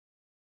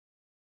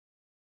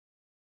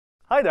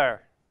Hi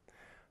there!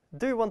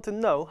 Do you want to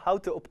know how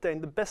to obtain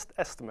the best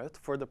estimate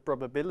for the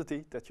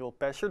probability that you'll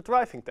pass your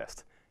driving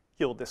test?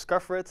 You'll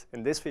discover it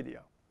in this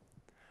video.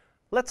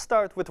 Let's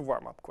start with a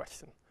warm-up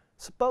question.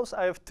 Suppose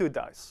I have two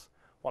dice,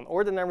 one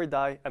ordinary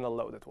die and a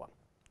loaded one.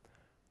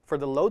 For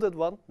the loaded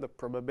one, the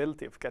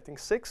probability of getting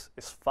 6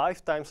 is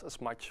 5 times as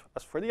much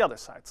as for the other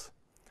sides.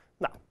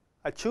 Now,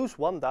 I choose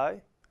one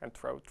die and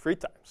throw 3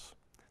 times.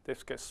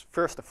 This gives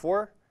first a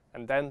 4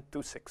 and then 2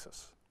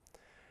 6s.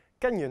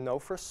 Can you know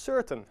for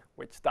certain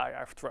which die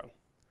I've thrown?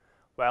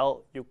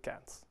 Well, you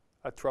can't.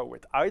 A throw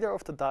with either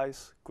of the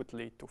dice could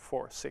lead to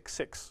 4, 6,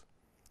 6.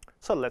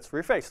 So let's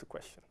rephrase the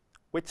question.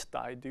 Which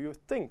die do you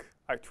think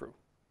I threw?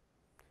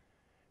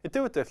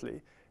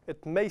 Intuitively,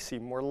 it may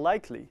seem more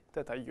likely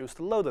that I used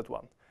the loaded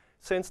one,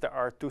 since there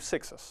are 2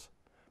 6s.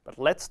 But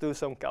let's do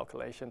some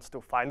calculations to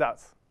find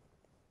out.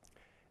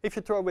 If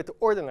you throw with the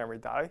ordinary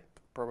die,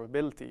 the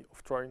probability of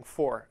throwing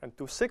 4 and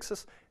 2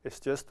 6s is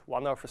just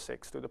 1 over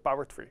 6 to the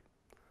power 3.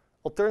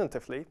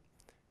 Alternatively,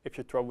 if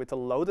you throw with a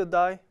loaded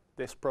die,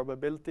 this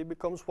probability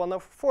becomes 1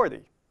 over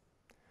 40.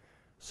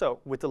 So,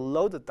 with a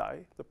loaded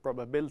die, the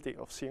probability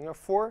of seeing a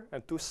 4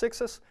 and 2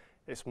 6s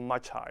is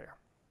much higher.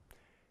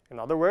 In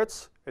other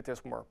words, it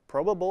is more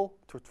probable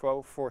to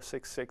throw 4,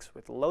 6, 6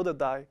 with a loaded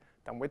die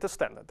than with a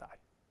standard die.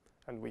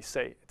 And we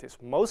say it is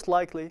most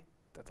likely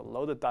that a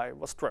loaded die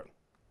was thrown.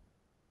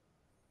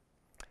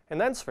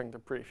 In answering the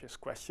previous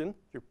question,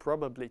 you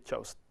probably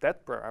chose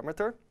that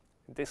parameter,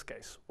 in this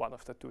case one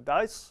of the 2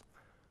 dice,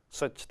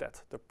 such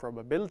that the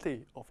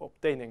probability of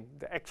obtaining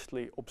the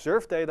actually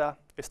observed data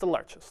is the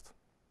largest.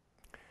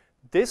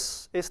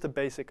 This is the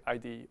basic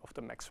idea of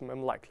the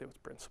maximum likelihood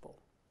principle.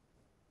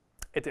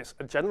 It is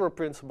a general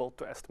principle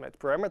to estimate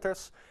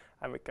parameters,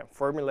 and we can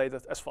formulate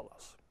it as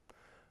follows.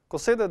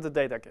 Consider the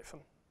data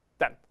given.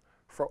 Then,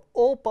 for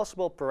all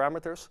possible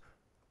parameters,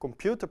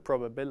 compute the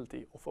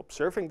probability of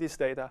observing these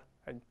data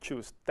and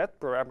choose that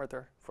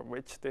parameter for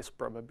which this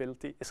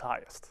probability is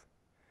highest.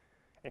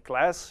 In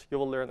class, you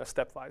will learn a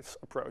stepwise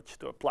approach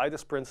to apply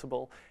this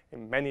principle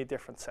in many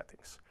different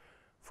settings.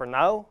 For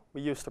now,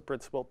 we use the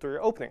principle to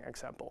your opening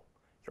example,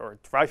 your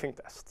driving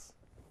tests.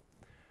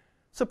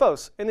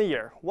 Suppose in a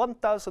year,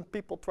 1,000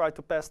 people try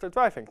to pass their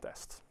driving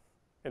tests.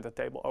 In the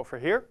table over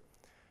here,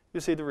 you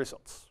see the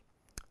results.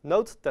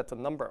 Note that the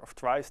number of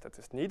tries that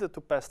is needed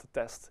to pass the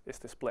test is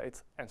displayed,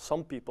 and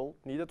some people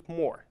needed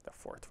more than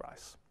 4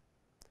 tries.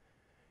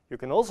 You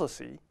can also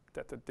see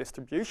that the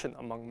distribution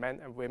among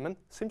men and women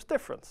seems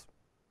different.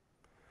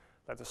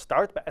 Let us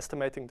start by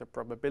estimating the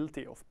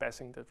probability of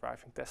passing the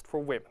driving test for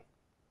women.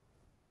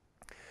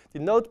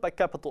 Denote by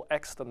capital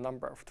X the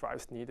number of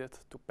tries needed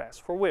to pass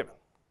for women.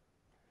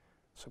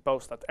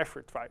 Suppose that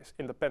every try is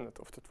independent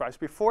of the tries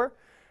before,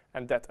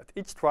 and that at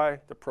each try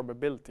the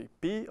probability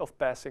P of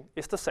passing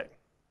is the same.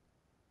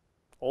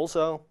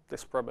 Also,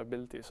 this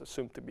probability is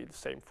assumed to be the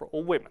same for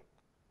all women.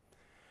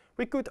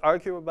 We could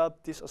argue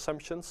about these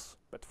assumptions,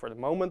 but for the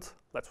moment,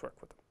 let's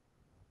work with them.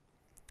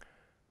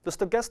 The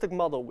stochastic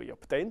model we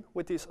obtain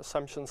with these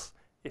assumptions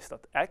is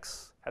that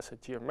X has a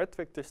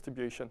geometric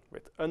distribution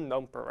with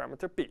unknown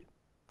parameter P.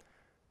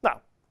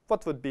 Now,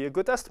 what would be a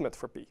good estimate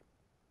for P?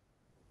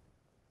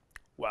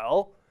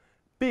 Well,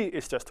 P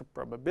is just a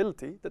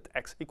probability that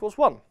X equals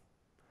 1.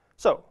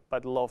 So, by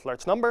the law of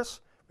large numbers,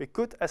 we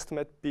could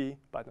estimate P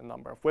by the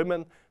number of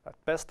women that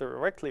passed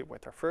directly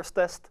with their first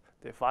test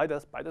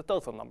divided by the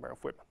total number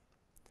of women.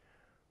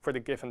 For the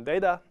given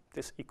data,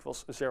 this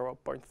equals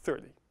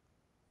 0.30.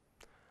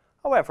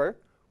 However,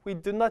 we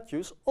do not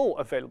use all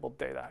available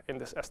data in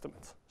this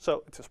estimate,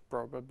 so it is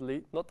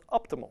probably not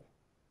optimal.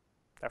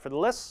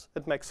 Nevertheless,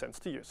 it makes sense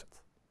to use it.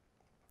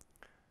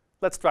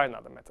 Let's try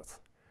another method.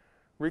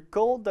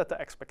 Recall that the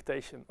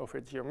expectation of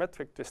a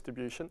geometric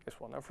distribution is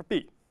 1 over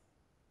P.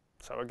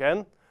 So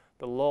again,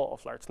 the law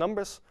of large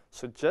numbers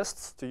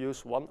suggests to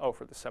use 1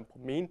 over the sample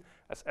mean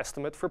as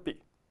estimate for P.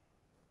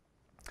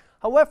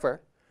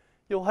 However,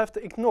 you'll have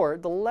to ignore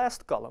the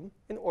last column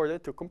in order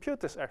to compute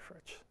this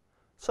average.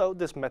 So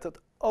this method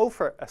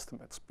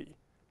overestimates P,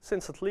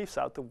 since it leaves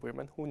out the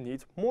women who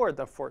need more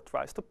than 4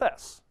 tries to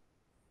pass.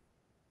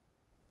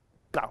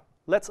 Now,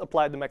 let's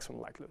apply the maximum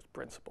likelihood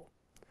principle.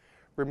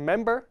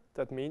 Remember,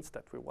 that means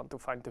that we want to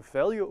find the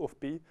value of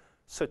P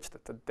such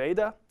that the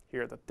data,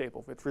 here the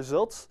table with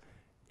results,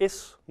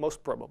 is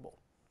most probable.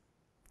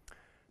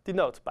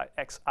 Denote by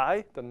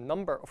xi the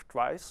number of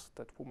tries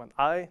that woman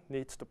I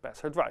needs to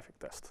pass her driving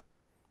test.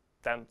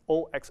 Then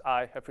all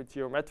xi have a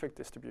geometric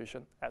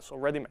distribution as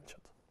already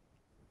mentioned.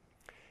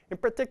 In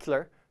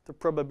particular, the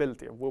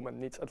probability a woman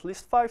needs at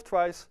least 5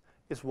 tries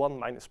is 1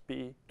 minus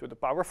P to the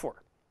power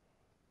 4.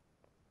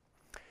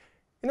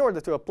 In order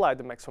to apply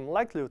the maximum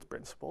likelihood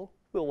principle,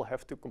 we will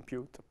have to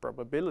compute the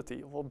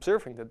probability of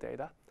observing the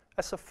data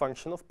as a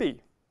function of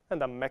P,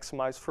 and then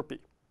maximize for P.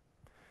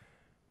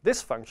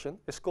 This function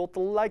is called the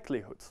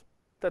likelihood.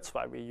 That's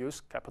why we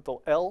use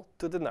capital L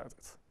to denote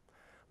it.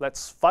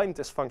 Let's find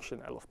this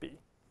function L of P.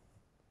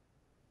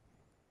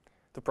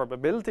 The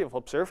probability of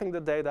observing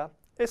the data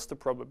is the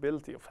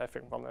probability of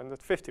having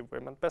 150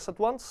 women pass at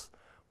once,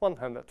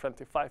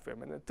 125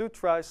 women in 2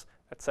 tries,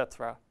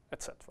 etc.,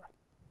 etc.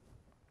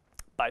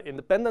 By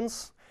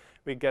independence,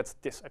 we get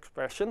this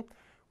expression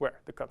where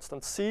the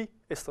constant c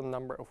is the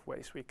number of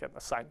ways we can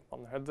assign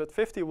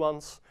 150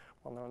 ones,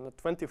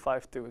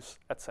 125 twos,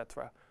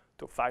 etc.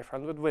 to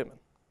 500 women.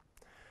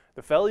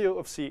 The value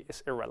of c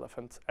is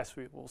irrelevant, as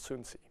we will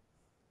soon see.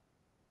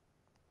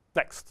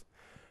 Next,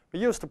 we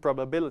use the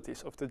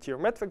probabilities of the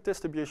geometric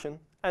distribution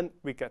and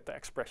we get the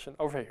expression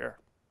over here.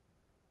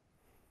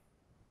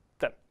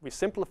 Then we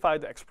simplify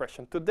the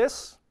expression to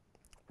this,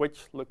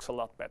 which looks a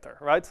lot better,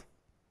 right?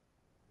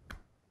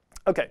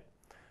 Okay,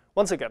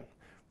 once again,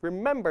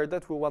 remember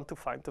that we want to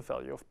find the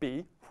value of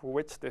p for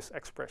which this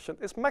expression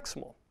is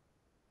maximal.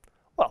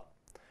 Well,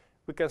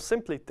 we can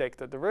simply take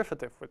the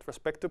derivative with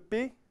respect to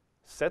p,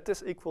 set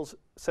this equal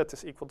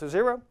to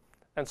 0,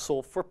 and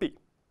solve for p.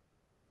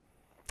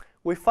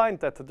 We find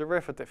that the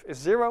derivative is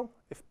 0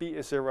 if p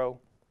is 0,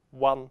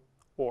 1,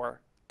 or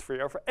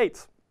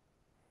 3/8.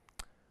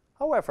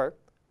 However,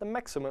 the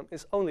maximum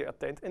is only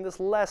attained in this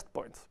last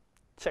point.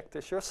 Check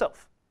this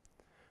yourself.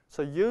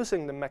 So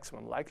using the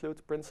maximum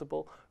likelihood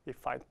principle, we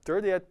find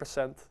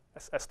 38%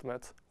 as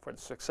estimate for the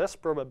success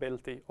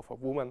probability of a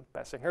woman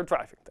passing her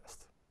driving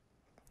test.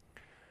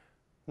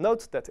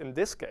 Note that in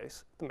this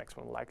case, the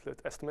maximum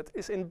likelihood estimate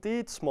is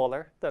indeed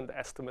smaller than the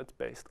estimate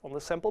based on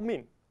the sample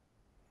mean.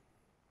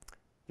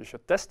 You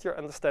should test your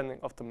understanding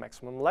of the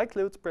maximum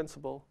likelihood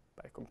principle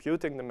by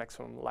computing the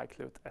maximum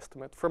likelihood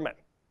estimate for men.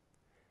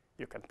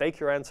 You can take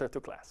your answer to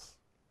class.